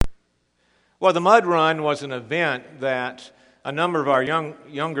Well, the Mud Run was an event that a number of our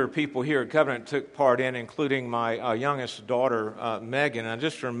younger people here at Covenant took part in, including my youngest daughter, Megan. I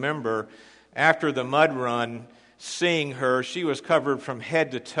just remember after the Mud Run, seeing her, she was covered from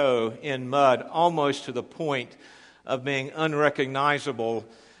head to toe in mud, almost to the point of being unrecognizable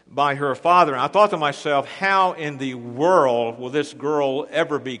by her father. And I thought to myself, how in the world will this girl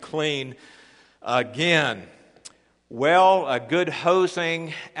ever be clean again? Well, a good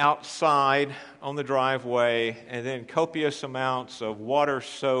hosing outside on the driveway, and then copious amounts of water,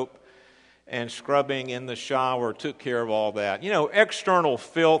 soap, and scrubbing in the shower took care of all that. You know, external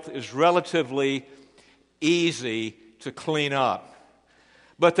filth is relatively easy to clean up.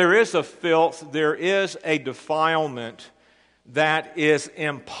 But there is a filth, there is a defilement that is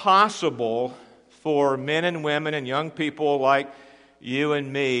impossible for men and women and young people like you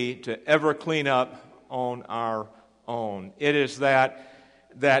and me to ever clean up on our own. It is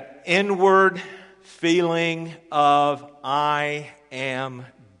that inward feeling of I am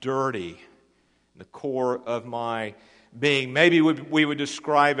dirty, the core of my being. Maybe we would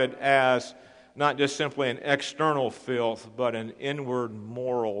describe it as not just simply an external filth, but an inward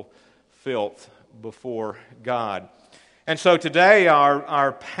moral filth before God. And so today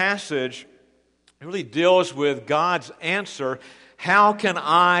our passage really deals with God's answer. How can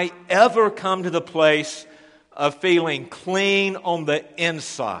I ever come to the place of feeling clean on the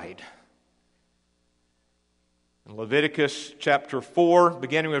inside? In Leviticus chapter 4,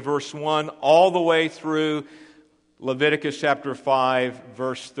 beginning with verse 1, all the way through Leviticus chapter 5,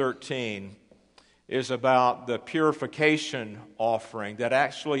 verse 13, is about the purification offering that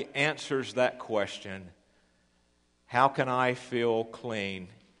actually answers that question. How can I feel clean?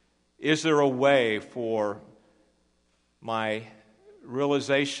 Is there a way for my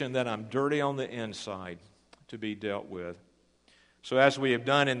realization that I'm dirty on the inside to be dealt with? So as we have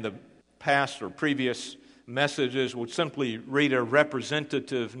done in the past or previous messages, we'll simply read a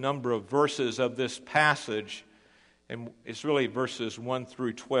representative number of verses of this passage, and it's really verses 1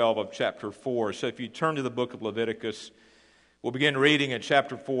 through 12 of chapter 4. So if you turn to the book of Leviticus, we'll begin reading in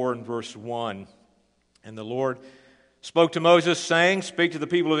chapter 4 and verse 1. And the Lord spoke to Moses, saying, "Speak to the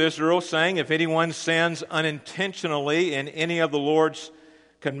people of Israel, saying, if anyone sins unintentionally in any of the Lord's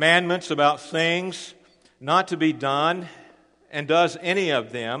commandments about things not to be done, and does any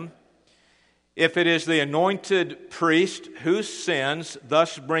of them, if it is the anointed priest who sins,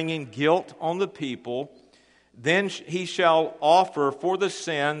 thus bringing guilt on the people, then he shall offer for the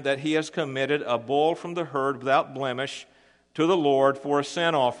sin that he has committed a bull from the herd without blemish to the Lord for a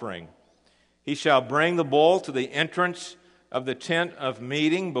sin offering. He shall bring the bull to the entrance of the tent of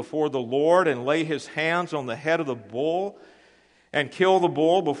meeting before the Lord, and lay his hands on the head of the bull, and kill the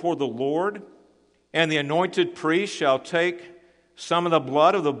bull before the Lord. And the anointed priest shall take some of the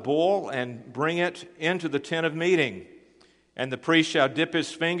blood of the bull and bring it into the tent of meeting. And the priest shall dip his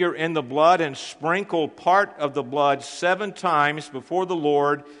finger in the blood and sprinkle part of the blood 7 times before the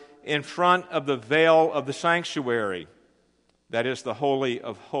Lord in front of the veil of the sanctuary, that is the Holy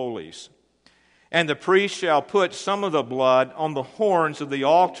of Holies. And the priest shall put some of the blood on the horns of the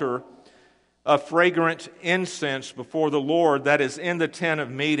altar of fragrant incense before the Lord, that is in the tent of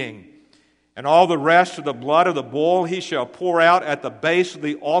meeting. And all the rest of the blood of the bull he shall pour out at the base of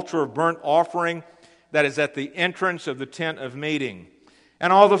the altar of burnt offering, that is at the entrance of the tent of meeting.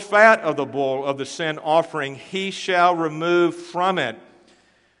 And all the fat of the bull of the sin offering he shall remove from it,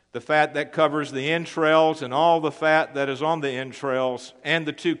 the fat that covers the entrails, and all the fat that is on the entrails, and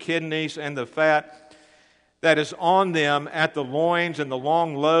the 2 kidneys, and the fat that is on them at the loins, and the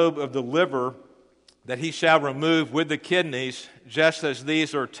long lobe of the liver, that he shall remove with the kidneys, just as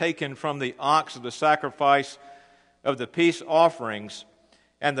these are taken from the ox of the sacrifice of the peace offerings.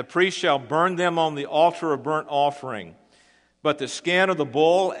 And the priest shall burn them on the altar of burnt offering. But the skin of the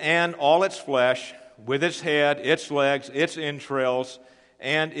bull and all its flesh, with its head, its legs, its entrails,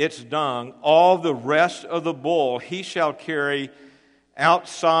 and its dung, all the rest of the bull he shall carry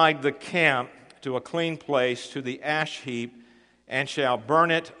outside the camp to a clean place, to the ash heap, and shall burn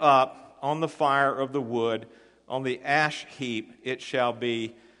it up on the fire of the wood. On the ash heap it shall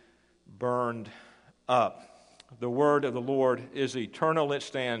be burned up." The word of the Lord is eternal. It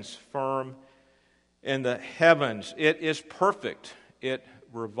stands firm in the heavens. It is perfect. It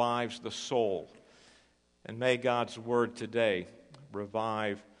revives the soul. And may God's word today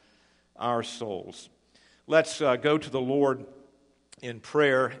revive our souls. Let's go to the Lord in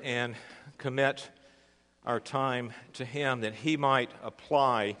prayer and commit our time to Him, that He might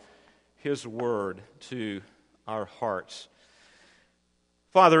apply His word to our hearts.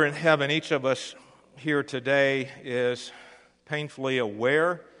 Father in heaven, each of us here today is painfully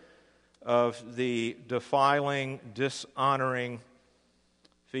aware of the defiling, dishonoring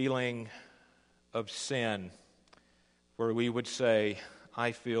feeling of sin, where we would say,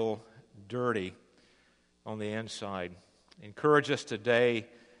 I feel dirty on the inside. Encourage us today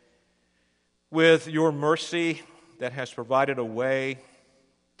with your mercy that has provided a way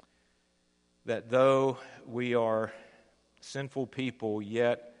that though we are sinful people,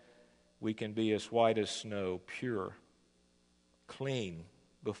 yet we can be as white as snow, pure, clean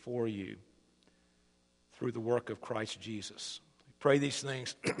before you through the work of Christ Jesus. We pray these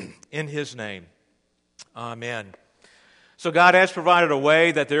things in His name. Amen. So God has provided a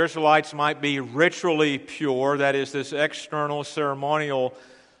way that the Israelites might be ritually pure, that is, this external ceremonial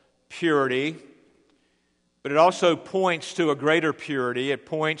purity. But it also points to a greater purity. It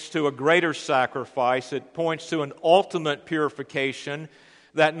points to a greater sacrifice. It points to an ultimate purification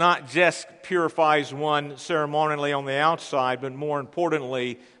that not just purifies one ceremonially on the outside, but more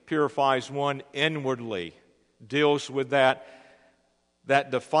importantly, purifies one inwardly, deals with that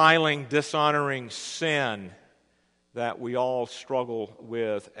defiling, dishonoring sin that we all struggle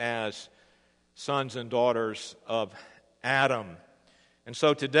with as sons and daughters of Adam. And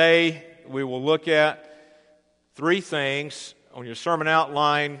so today we will look at three things. On your sermon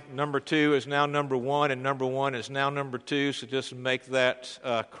outline, number 2 is now number 1, and number 1 is now number 2, so just make that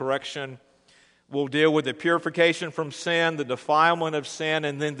correction. We'll deal with the purification from sin, the defilement of sin,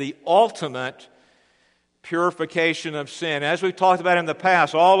 and then the ultimate purification of sin. As we've talked about in the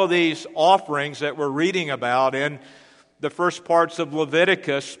past, all of these offerings that we're reading about in the first parts of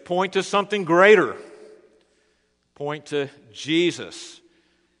Leviticus point to something greater, point to Jesus,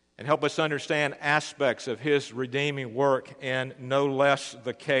 and help us understand aspects of His redeeming work, and no less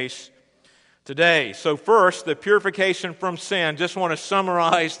the case today. So first, the purification from sin. Just want to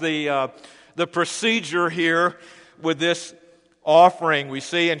summarize the procedure here with this offering. We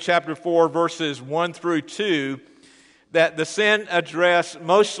see in chapter 4, verses 1 through 2, that the sin address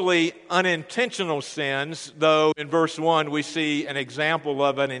mostly unintentional sins, though in verse 1 we see an example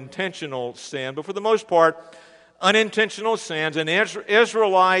of an intentional sin. But for the most part, unintentional sins. An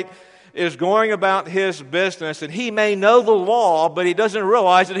Israelite is going about his business, and he may know the law, but he doesn't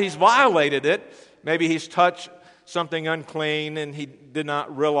realize that he's violated it. Maybe he's touched something unclean, and he did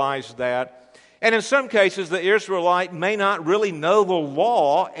not realize that. And in some cases, the Israelite may not really know the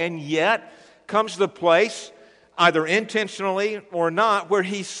law, and yet comes to the place, either intentionally or not, where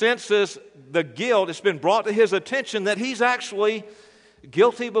he senses the guilt. It's been brought to his attention that he's actually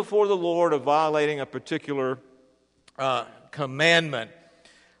guilty before the Lord of violating a particular commandment.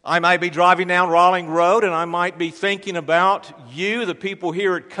 I might be driving down Rawling Road, and I might be thinking about you, the people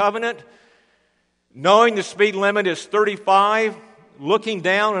here at Covenant, knowing the speed limit is 35, looking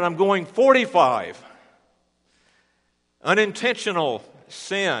down, and I'm going 45. Unintentional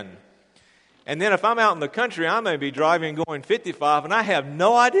sin. And then if I'm out in the country, I may be driving going 55, and I have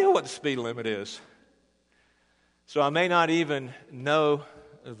no idea what the speed limit is. So I may not even know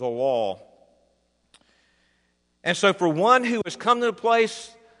the law. And so for one who has come to the place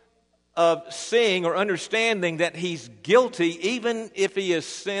of seeing or understanding that he's guilty, even if he has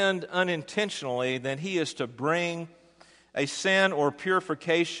sinned unintentionally, then he is to bring a sin or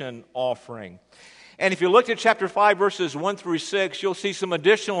purification offering. And if you look at chapter 5, verses 1 through 6, you'll see some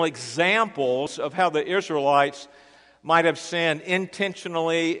additional examples of how the Israelites might have sinned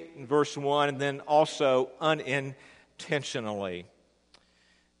intentionally in verse 1, and then also unintentionally.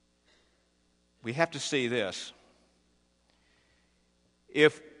 We have to see this.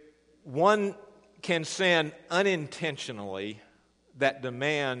 If one can sin unintentionally that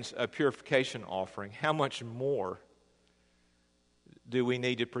demands a purification offering, how much more do we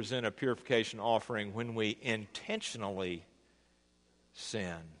need to present a purification offering when we intentionally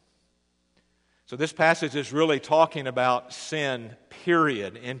sin? So this passage is really talking about sin,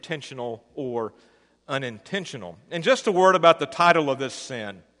 period, intentional or unintentional. And just a word about the title of this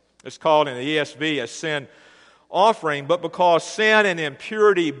sin. It's called in the ESV a sin offering, but because sin and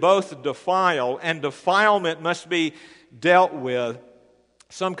impurity both defile, and defilement must be dealt with,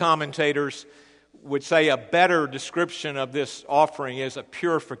 some commentators would say a better description of this offering is a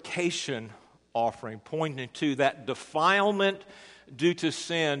purification offering, pointing to that defilement due to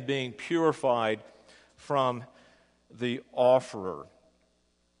sin being purified from the offerer.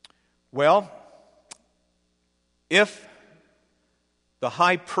 Well, if the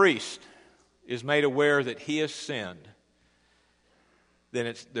high priest is made aware that he has sinned,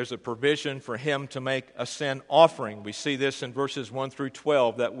 then there's a provision for him to make a sin offering. We see this in verses 1 through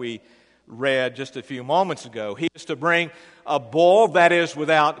 12 that we read just a few moments ago. He is to bring a bull that is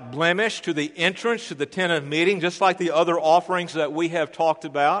without blemish to the entrance to the tent of meeting, just like the other offerings that we have talked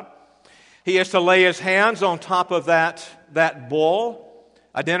about. He is to lay his hands on top of that bull,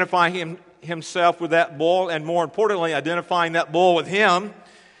 identifying himself with that bull, and more importantly, identifying that bull with him,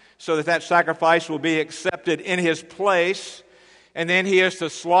 so that that sacrifice will be accepted in his place. And then he is to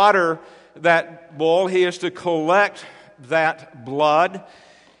slaughter that bull. He is to collect that blood.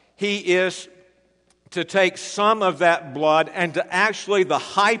 He is to take some of that blood, and to actually, the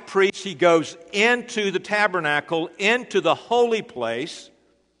high priest, he goes into the tabernacle, into the holy place,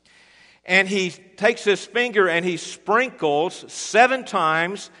 and he takes his finger and he sprinkles 7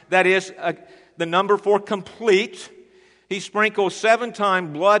 times, that is the number for complete. He sprinkles 7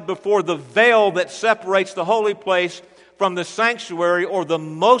 times blood before the veil that separates the holy place from the sanctuary, or the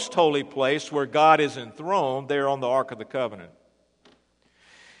most holy place where God is enthroned, there on the Ark of the Covenant.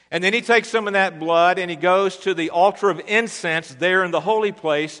 And then he takes some of that blood and he goes to the altar of incense there in the holy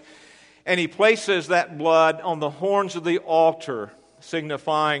place, and he places that blood on the horns of the altar,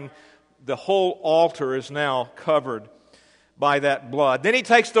 signifying the whole altar is now covered by that blood. Then he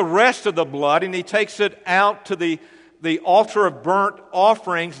takes the rest of the blood and he takes it out to the altar of burnt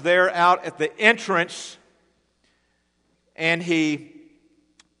offerings there out at the entrance, and he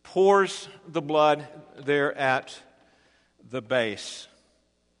pours the blood there at the base.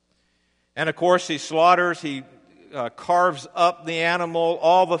 And of course, he slaughters, he carves up the animal.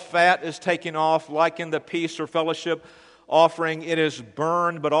 All the fat is taken off, like in the peace or fellowship offering. It is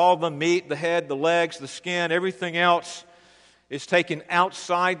burned, but all the meat, the head, the legs, the skin, everything else is taken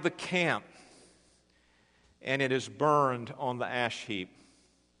outside the camp, and it is burned on the ash heap.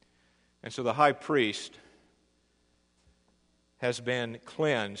 And so the high priest has been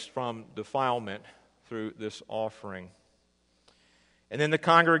cleansed from defilement through this offering. And then the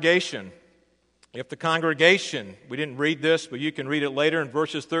congregation. If the congregation, we didn't read this, but you can read it later in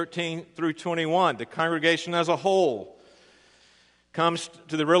verses 13 through 21, the congregation as a whole comes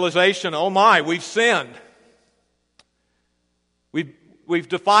to the realization, oh my, we've sinned. We've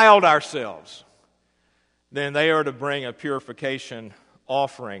defiled ourselves. Then they are to bring a purification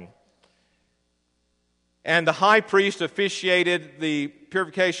offering. And the high priest officiated the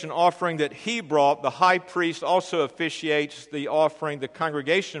purification offering that he brought. The high priest also officiates the offering the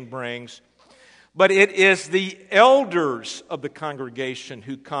congregation brings. But it is the elders of the congregation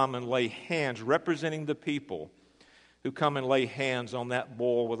who come and lay hands, representing the people, who come and lay hands on that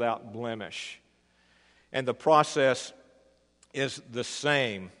bull without blemish. And the process is the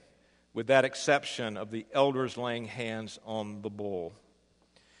same, with that exception of the elders laying hands on the bull.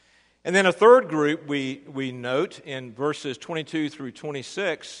 And then a third group we note in verses 22 through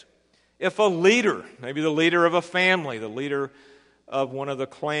 26, if a leader, maybe the leader of a family, the leader of one of the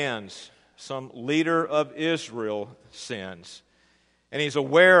clans, some leader of Israel sins, and he's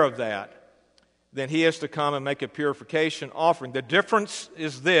aware of that, then he has to come and make a purification offering. The difference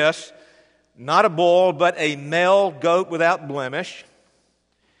is this: not a bull, but a male goat without blemish,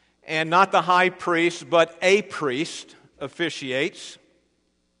 and not the high priest, but a priest officiates.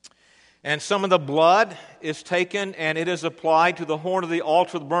 And some of the blood is taken and it is applied to the horn of the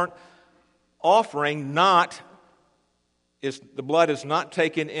altar of the burnt offering. The blood is not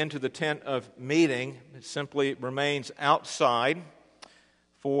taken into the tent of meeting. It simply remains outside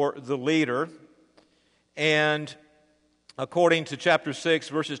for the leader. And according to chapter 6,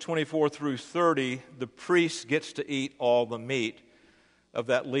 verses 24 through 30, the priest gets to eat all the meat of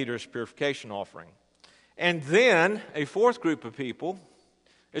that leader's purification offering. And then a fourth group of people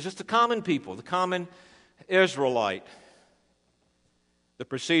is just the common people, the common Israelite. The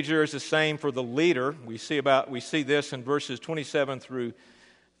procedure is the same for the leader. We see this in verses 27 through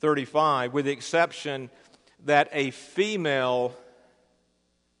 35, with the exception that a female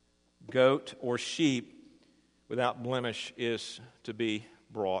goat or sheep without blemish is to be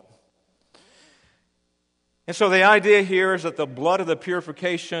brought. And so the idea here is that the blood of the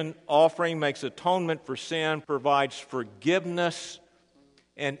purification offering makes atonement for sin, provides forgiveness,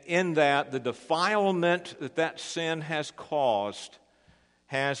 and in that, the defilement that sin has caused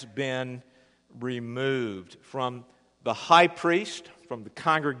has been removed from the high priest, from the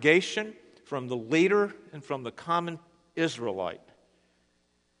congregation, from the leader, and from the common Israelite.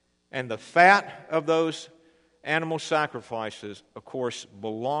 And the fat of those animal sacrifices, of course,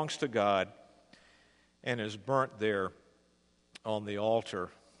 belongs to God and is burnt there on the altar.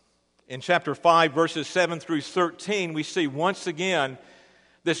 In chapter 5, verses 7 through 13, we see once again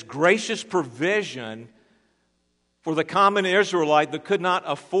this gracious provision for the common Israelite that could not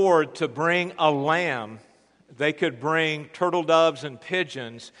afford to bring a lamb. They could bring turtle doves and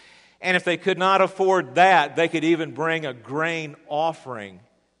pigeons. And if they could not afford that, they could even bring a grain offering.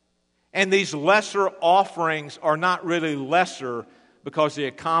 And these lesser offerings are not really lesser, because he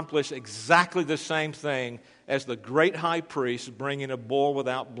accomplished exactly the same thing as the great high priest bringing a bull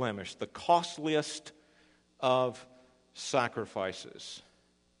without blemish, the costliest of sacrifices.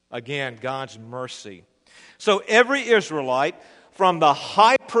 Again, God's mercy. So every Israelite, from the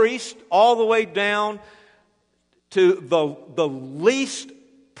high priest all the way down to the least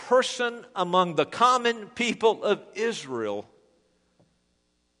person among the common people of Israel,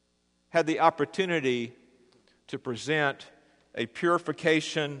 had the opportunity to present a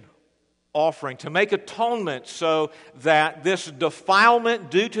purification offering, to make atonement so that this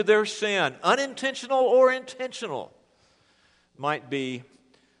defilement due to their sin, unintentional or intentional, might be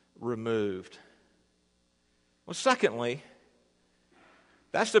removed. Well, secondly,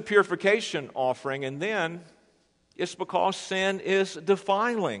 that's the purification offering, and then it's because sin is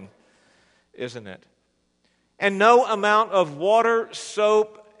defiling, isn't it? And no amount of water,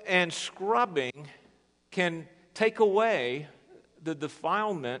 soap, and scrubbing can take away the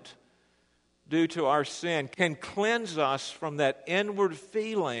defilement due to our sin, can cleanse us from that inward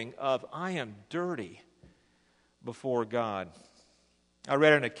feeling of, I am dirty before God. I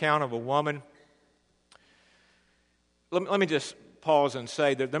read an account of a woman. Let me just pause and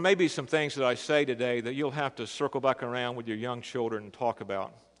say that there may be some things that I say today that you'll have to circle back around with your young children and talk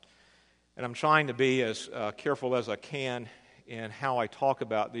about. And I'm trying to be as careful as I can in how I talk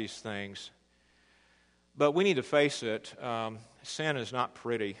about these things. But we need to face it. Sin is not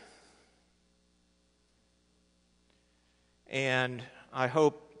pretty. And I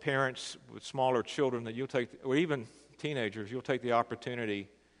hope parents with smaller children that you'll take, or even teenagers, you'll take the opportunity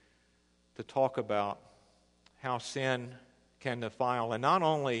to talk about how sin can defile, and not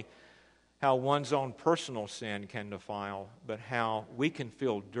only how one's own personal sin can defile, but how we can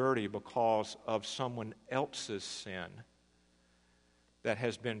feel dirty because of someone else's sin that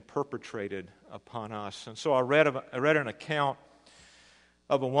has been perpetrated upon us. And so I read an account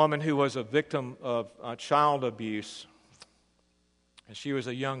of a woman who was a victim of child abuse. And she was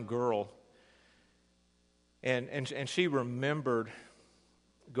a young girl. And she remembered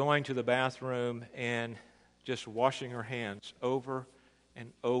going to the bathroom and just washing her hands over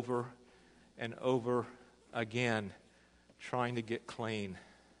and over and over again, trying to get clean.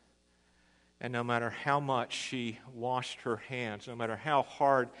 And no matter how much she washed her hands, no matter how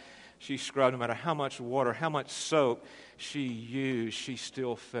hard she scrubbed, no matter how much water, how much soap she used, she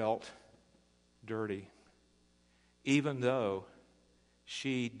still felt dirty, even though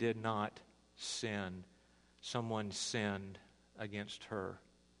she did not sin. Someone sinned against her.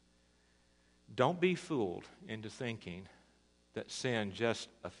 Don't be fooled into thinking that sin just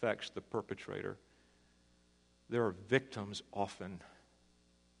affects the perpetrator. There are victims often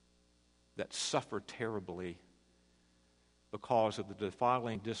that suffer terribly because of the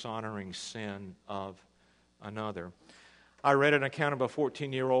defiling, dishonoring sin of another. I read an account of a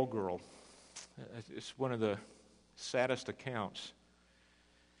 14-year-old girl. It's one of the saddest accounts.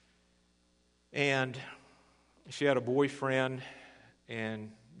 And she had a boyfriend,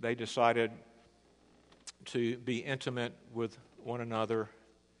 and they decided to be intimate with one another,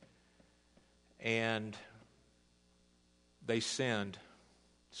 and they sinned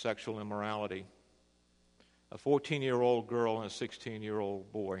sexual immorality. A 14-year-old girl and a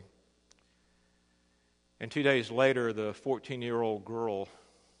 16-year-old boy. And 2 days later, the 14-year-old girl,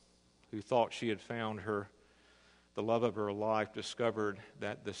 who thought she had found the love of her life, discovered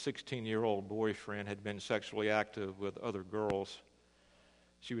that the 16-year-old boyfriend had been sexually active with other girls.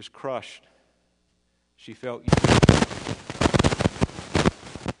 She was crushed. She felt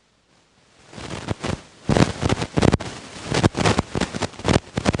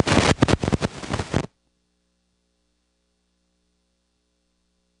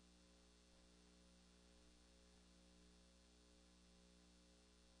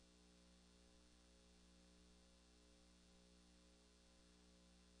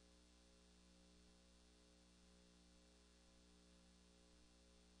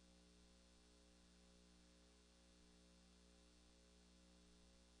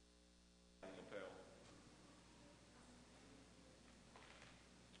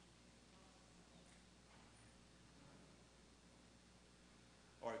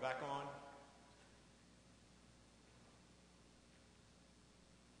Are we back on?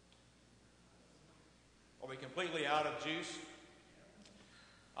 Are we completely out of juice?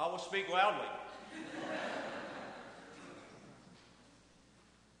 I will speak loudly.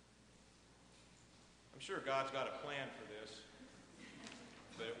 I'm sure God's got a plan for this,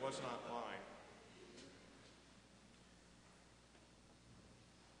 but it was not mine.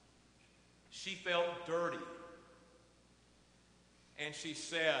 She felt dirty. And she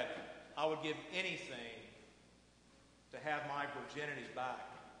said, I would give anything to have my virginity back.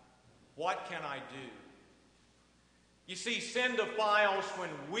 What can I do? You see, sin defiles when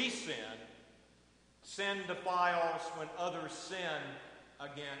we sin. Sin defiles when others sin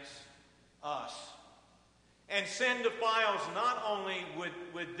against us. And sin defiles not only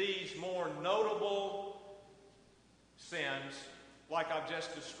with these more notable sins, like I've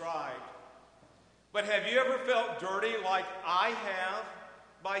just described, but have you ever felt dirty like I have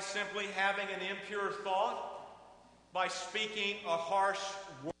by simply having an impure thought, by speaking a harsh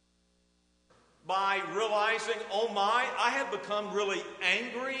word, by realizing, oh my, I have become really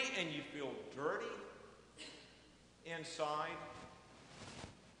angry, and you feel dirty inside?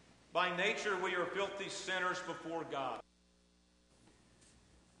 By nature, we are filthy sinners before God.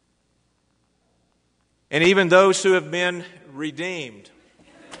 And even those who have been redeemed.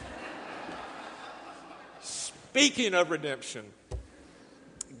 Speaking of redemption,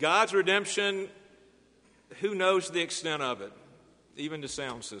 God's redemption, who knows the extent of it, even to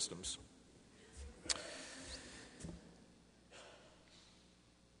sound systems.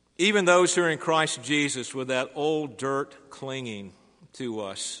 Even those who are in Christ Jesus with that old dirt clinging to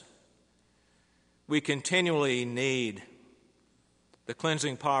us, we continually need the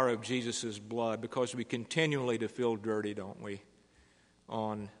cleansing power of Jesus' blood because we continually to feel dirty, don't we,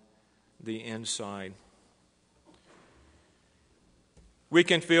 on the inside. We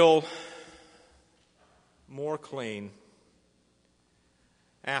can feel more clean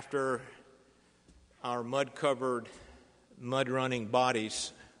after our mud-covered, mud-running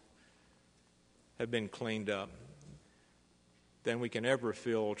bodies have been cleaned up than we can ever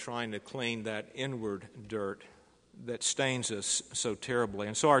feel trying to clean that inward dirt that stains us so terribly.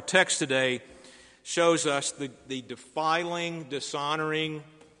 And so our text today shows us the defiling, dishonoring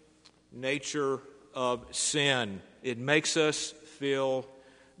nature of sin. It makes us feel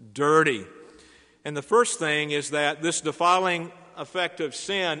dirty. And the first thing is that this defiling effect of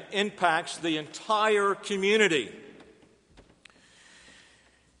sin impacts the entire community.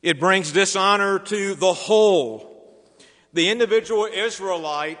 It brings dishonor to the whole. The individual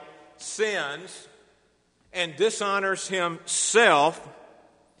Israelite sins and dishonors himself.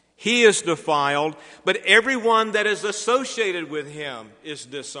 He is defiled, but everyone that is associated with him is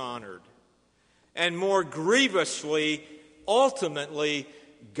dishonored. And more grievously, ultimately,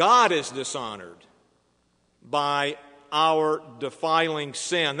 God is dishonored by our defiling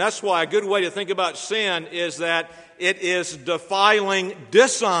sin. That's why a good way to think about sin is that it is defiling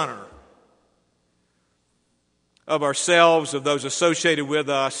dishonor of ourselves, of those associated with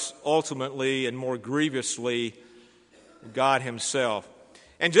us, ultimately and more grievously, God Himself.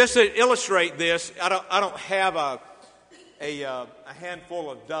 And just to illustrate this, I don't have a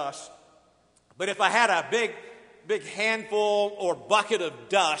handful of dust, but if I had a big handful or bucket of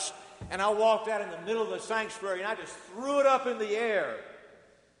dust, and I walked out in the middle of the sanctuary and I just threw it up in the air,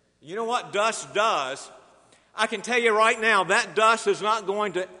 you know what dust does? I can tell you right now, that dust is not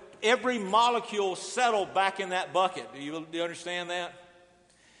going to every molecule settle back in that bucket. Do you understand that?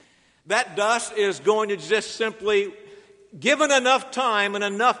 That dust is going to just simply, given enough time and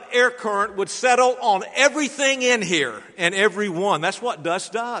enough air current, would settle on everything in here and everyone. That's what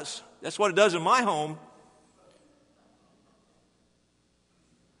dust does. That's what it does in my home.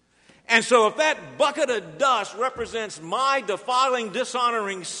 And so if that bucket of dust represents my defiling,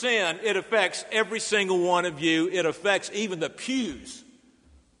 dishonoring sin, it affects every single one of you. It affects even the pews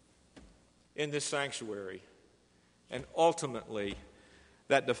in this sanctuary. And ultimately,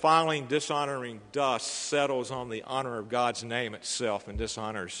 that defiling, dishonoring dust settles on the honor of God's name itself and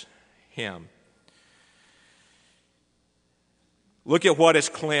dishonors Him. Look at what is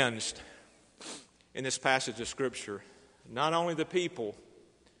cleansed in this passage of Scripture. Not only the people,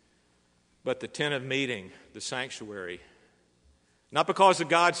 but the tent of meeting, the sanctuary. Not because of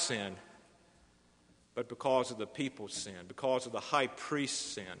God's sin, but because of the people's sin, because of the high priest's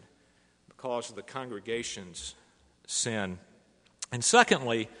sin, because of the congregation's sin. And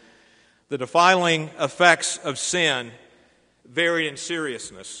secondly, the defiling effects of sin varied in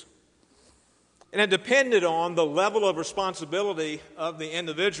seriousness. And it depended on the level of responsibility of the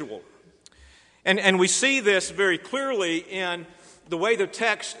individual. And we see this very clearly in the way the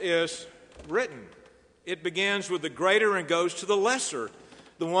text is written. It begins with the greater and goes to the lesser.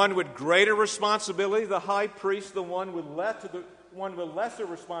 The one with greater responsibility, the high priest, the one with lesser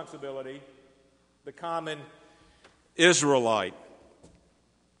responsibility, the common Israelite.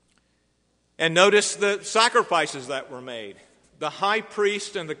 And notice the sacrifices that were made. The high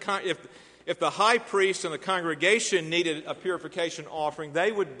priest and if the high priest and the congregation needed a purification offering,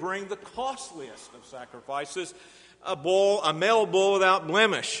 they would bring the costliest of sacrifices, a male bull without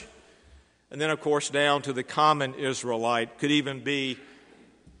blemish. and then, of course, down to the common Israelite, could even be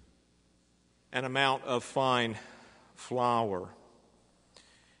an amount of fine flour.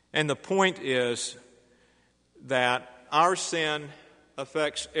 And the point is that our sin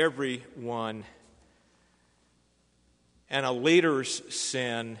affects everyone, and a leader's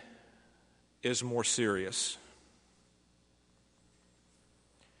sin is more serious.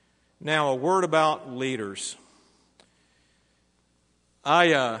 Now, a word about leaders.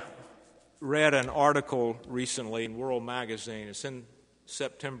 I read an article recently in World Magazine. It's in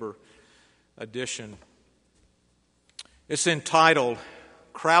September edition. It's entitled,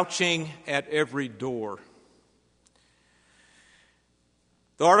 "Crouching at Every Door."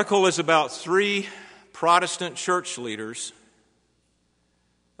 The article is about 3 Protestant church leaders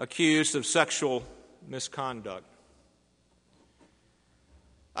accused of sexual misconduct.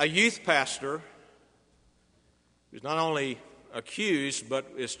 A youth pastor who's not only accused but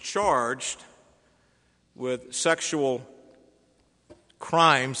is charged with sexual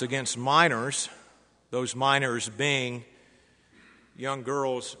crimes against minors, those minors being young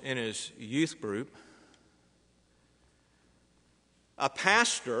girls in his youth group. A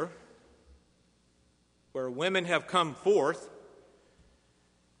pastor where women have come forth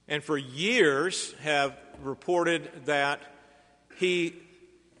and for years have reported that he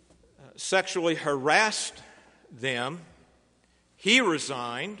sexually harassed them. He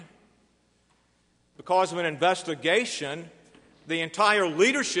resigned. Because of an investigation, the entire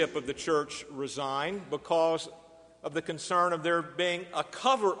leadership of the church resigned because of the concern of there being a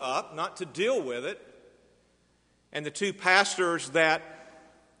cover-up, not to deal with it. And the 2 pastors that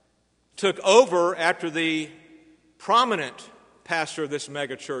took over after the prominent pastor of this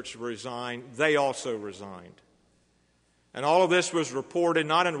megachurch resigned, they also resigned. And all of this was reported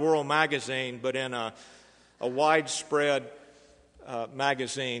not in World Magazine, but in a widespread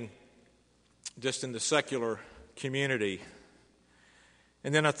magazine just in the secular community.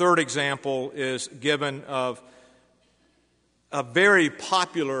 And then a third example is given of a very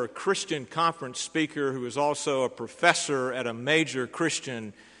popular Christian conference speaker who is also a professor at a major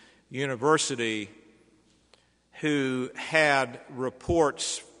Christian university, who had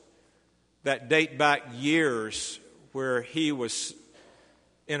reports that date back years where he was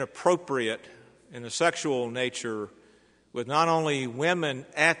inappropriate in a sexual nature with not only women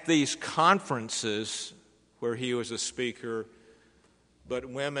at these conferences where he was a speaker, but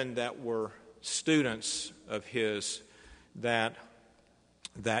women that were students of his that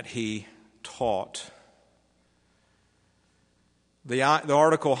he taught. The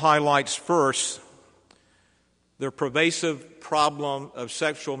article highlights first the pervasive problem of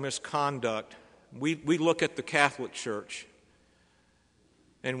sexual misconduct. We look at the Catholic Church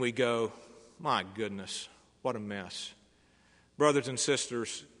and we go, my goodness, what a mess. Brothers and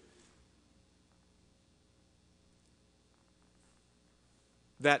sisters,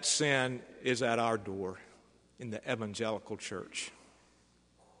 that sin is at our door in the evangelical church.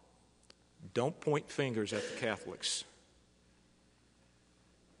 Don't point fingers at the Catholics,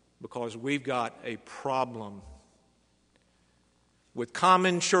 because we've got a problem with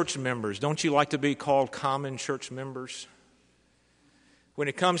common church members. Don't you like to be called common church members? When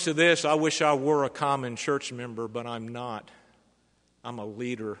it comes to this, I wish I were a common church member, but I'm not. I'm a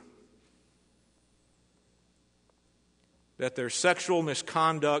leader. That there's sexual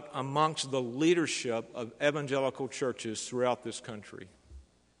misconduct amongst the leadership of evangelical churches throughout this country.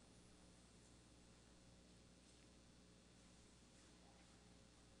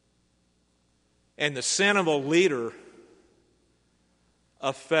 And the sin of a leader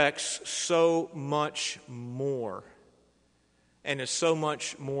affects so much more and is so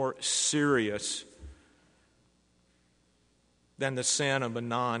much more serious than the sin of a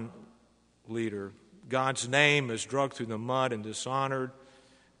non-leader. God's name is dragged through the mud and dishonored.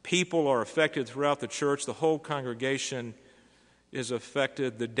 People are affected throughout the church. The whole congregation is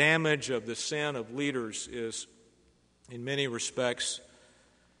affected. The damage of the sin of leaders is, in many respects,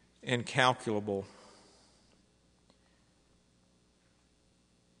 incalculable.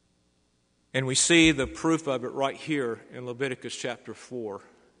 And we see the proof of it right here in Leviticus chapter 4.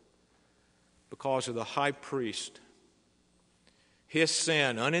 Because of the high priest, his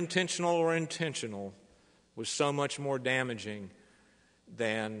sin, unintentional or intentional, was so much more damaging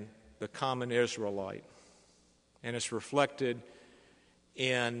than the common Israelite. And it's reflected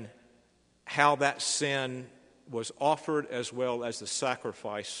in how that sin was offered as well as the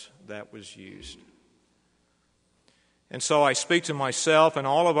sacrifice that was used. And so I speak to myself and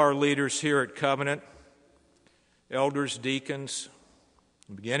all of our leaders here at Covenant, elders, deacons,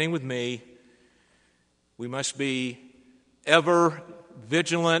 beginning with me. We must be ever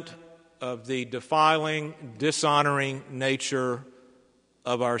vigilant of the defiling, dishonoring nature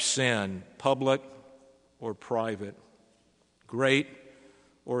of our sin, public or private, great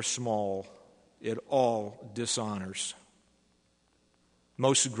or small, it all dishonors,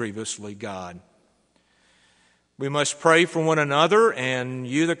 most grievously, God. We must pray for one another, and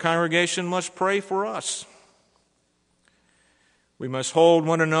you, the congregation, must pray for us. We must hold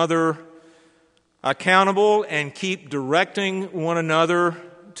one another accountable and keep directing one another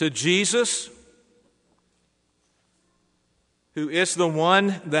to Jesus, who is the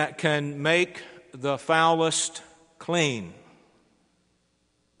one that can make the foulest clean.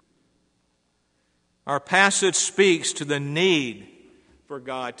 Our passage speaks to the need for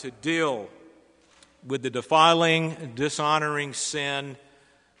God to deal with the defiling, dishonoring sin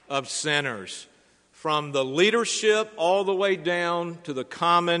of sinners, from the leadership all the way down to the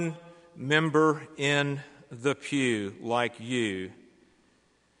common member in the pew like you.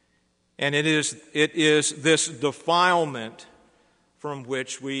 And it is this defilement from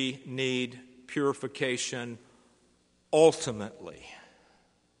which we need purification ultimately.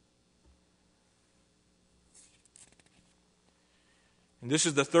 And this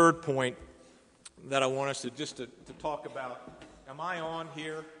is the third point that I want us to talk about. Am I on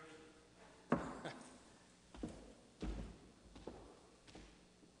here?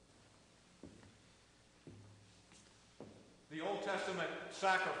 The Old Testament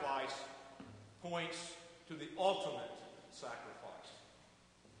sacrifice points to the ultimate sacrifice.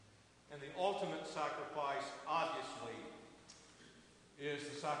 And the ultimate sacrifice, obviously, is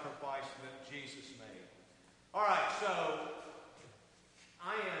the sacrifice that Jesus made. All right, so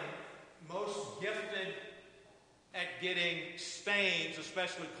I am most gifted at getting stains,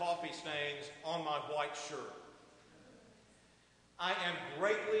 especially coffee stains, on my white shirt. I am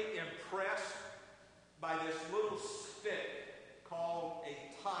greatly impressed by this little stick called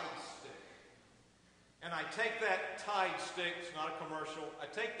a Tide stick. And I take that Tide stick, it's not a commercial, I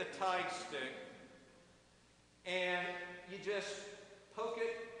take the Tide stick and you just poke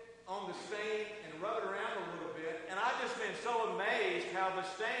it on the stain and rub it around a little bit, and I've just been so amazed how the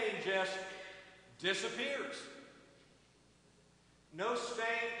stain just disappears. No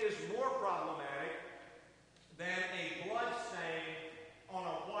stain is more problematic than a blood stain on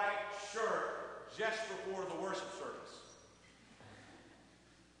a white shirt just before the worship service.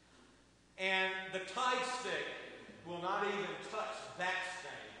 And the Tide stick will not even touch that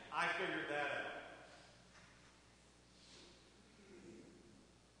stain. I figured that out.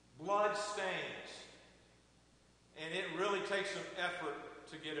 Blood stains. And it really takes some effort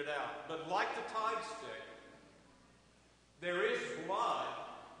to get it out. But like the Tide stick, there is blood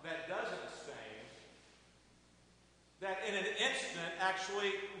that doesn't stain, that in an instant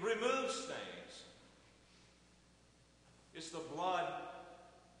actually removes stains. It's the blood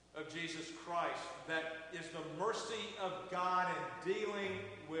of Jesus Christ that is the mercy of God in dealing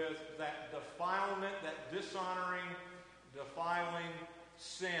with that defilement, that dishonoring, defiling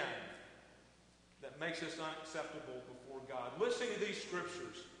sin that makes us unacceptable before God. Listening to these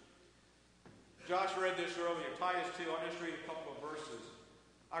scriptures, Josh read this earlier, Titus 2, I'll just read a couple of verses.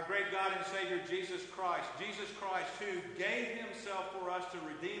 Our great God and Savior, Jesus Christ who gave himself for us to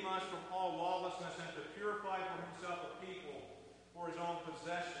redeem us from all lawlessness and to purify for himself a people for his own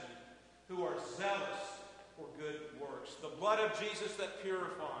possession, who are zealous for good works. The blood of Jesus that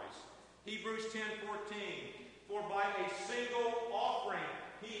purifies. Hebrews 10:14. For by a single offering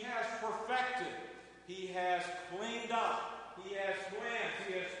he has perfected, he has cleaned up, he has cleansed,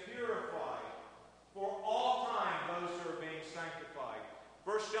 he has purified for all time those who are being sanctified.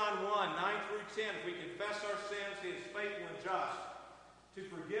 1 John 1:9-10. If we confess our sins, he is faithful and just to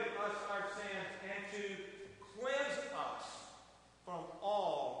forgive us our sins and to cleanse us from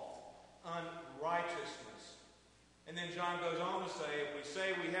all unrighteousness. And then John goes on to say, if we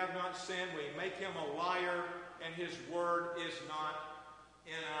say we have not sinned, we make him a liar, and his word is not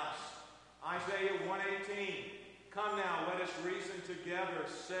in us. Isaiah 1:18. Come now, let us reason together,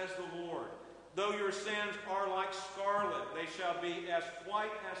 says the Lord. Though your sins are like scarlet, they shall be as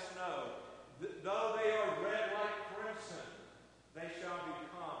white as snow. Though they are red like crimson, they shall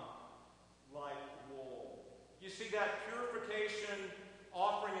become like wool. You see, that purification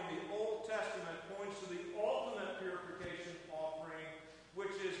offering in the Old Testament points to the ultimate purification offering,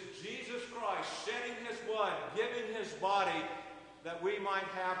 which is Jesus Christ shedding his blood, giving his body, that we might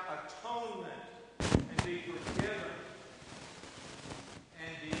have atonement and be forgiven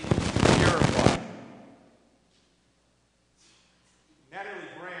and be purified.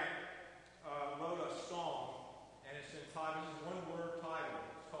 Natalie Grant wrote a song, and it's entitled, this is one word title,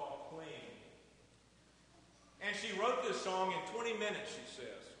 it's called Clean. And she wrote this song in 20 minutes, she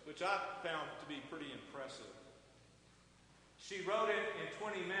says. which I found to be pretty impressive. She wrote it in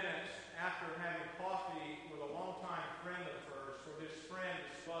 20 minutes after having coffee with a longtime friend of hers, where this friend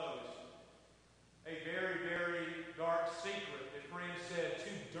disclosed a very, very dark secret that friend said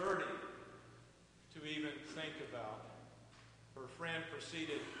too dirty to even think about. Her friend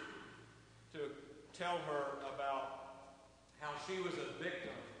proceeded to tell her about how she was a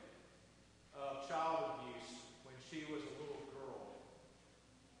victim of child abuse when she was a little girl,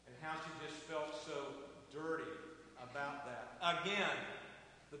 and how she just felt so dirty about that. Again,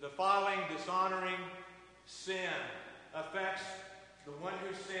 the defiling, dishonoring sin affects the one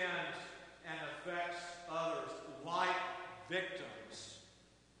who sins and affects others, like victims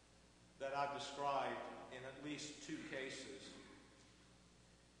that I've described in at least 2 cases.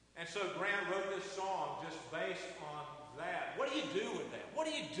 And so Grant wrote this song just based on that. What do you do with that? What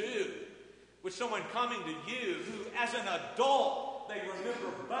do you do with someone coming to you who, as an adult, they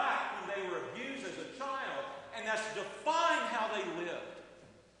remember back when they were abused as a child, and that's defined how they lived?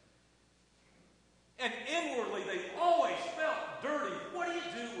 And inwardly, they always felt dirty. What do you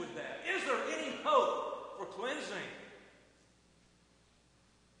do with that? Is there any hope for cleansing?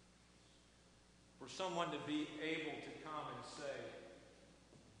 For someone to be able to come and say,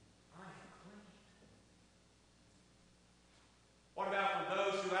 I am clean. What about for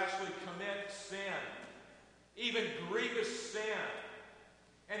those who actually commit sin, even grievous sin,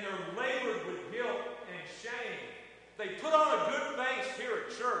 and they're labored with guilt and shame? They put on a good face here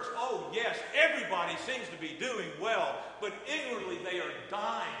at church. Oh, yes, everybody seems to be doing well, but inwardly they are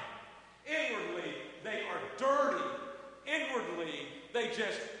dying. Inwardly they are dirty. Inwardly they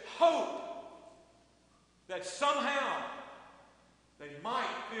just hope that somehow they might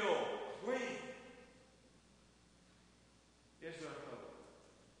feel clean. Is there hope?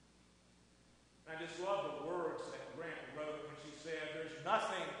 I just love the words that Grant wrote when she said, there's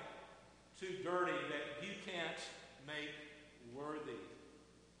nothing too dirty that you can't make worthy.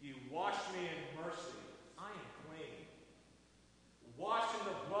 You wash me in mercy. I am clean. Washed in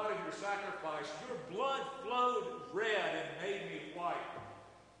the blood of your sacrifice. Your blood flowed red and made me white.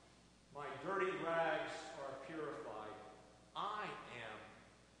 My dirty rags are purified. I am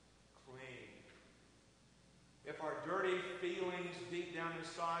clean. If our dirty feelings deep down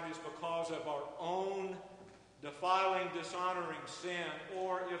inside is because of our own defiling, dishonoring sin,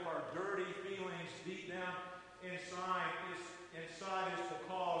 or if our dirty feelings deep down inside is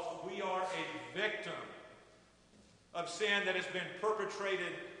because we are a victim of sin that has been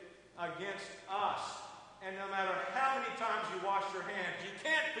perpetrated against us. And no matter how many times you wash your hands, you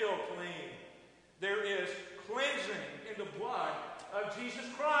can't feel clean. There is cleansing in the blood of Jesus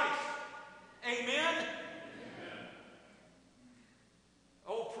Christ. Amen? Amen.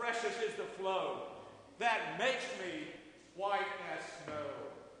 Oh, precious is the flow that makes me white as snow.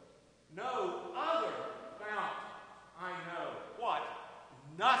 No other fount I know. What?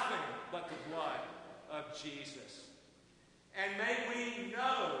 Nothing but the blood of Jesus. And may we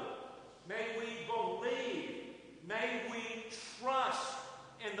know, may we believe, may we trust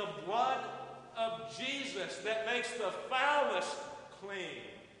in the blood of Jesus that makes the foulest clean,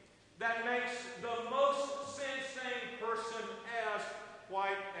 that makes the most sin-stained person as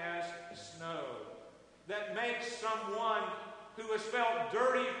white as snow, that makes someone who has felt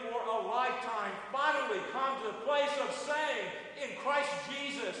dirty for a lifetime finally come to the place of saying, in Christ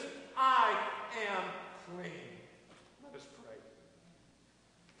Jesus, I am clean. Let us pray.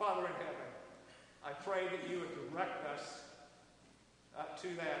 Father in heaven, I pray that you would direct us to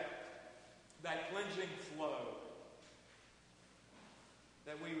that cleansing flow,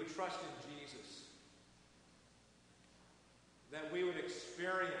 that we would trust in Jesus, that we would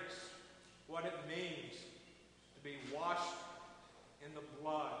experience what it means to be washed in the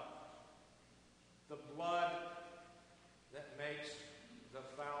blood that makes the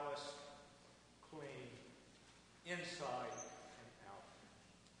foulest clean, inside and out.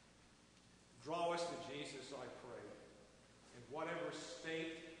 Draw us to Jesus, I pray, in whatever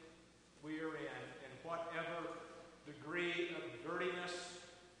state we are in whatever degree of dirtiness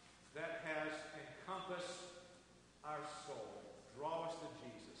that has encompassed our soul. Draw us to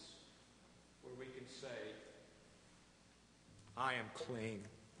Jesus, where we can say, I am clean.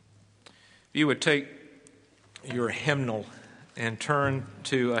 If you would take your hymnal and turn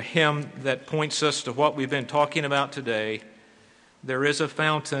to a hymn that points us to what we've been talking about today. There is a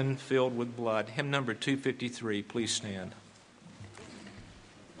fountain filled with blood. Hymn number 253. Please stand.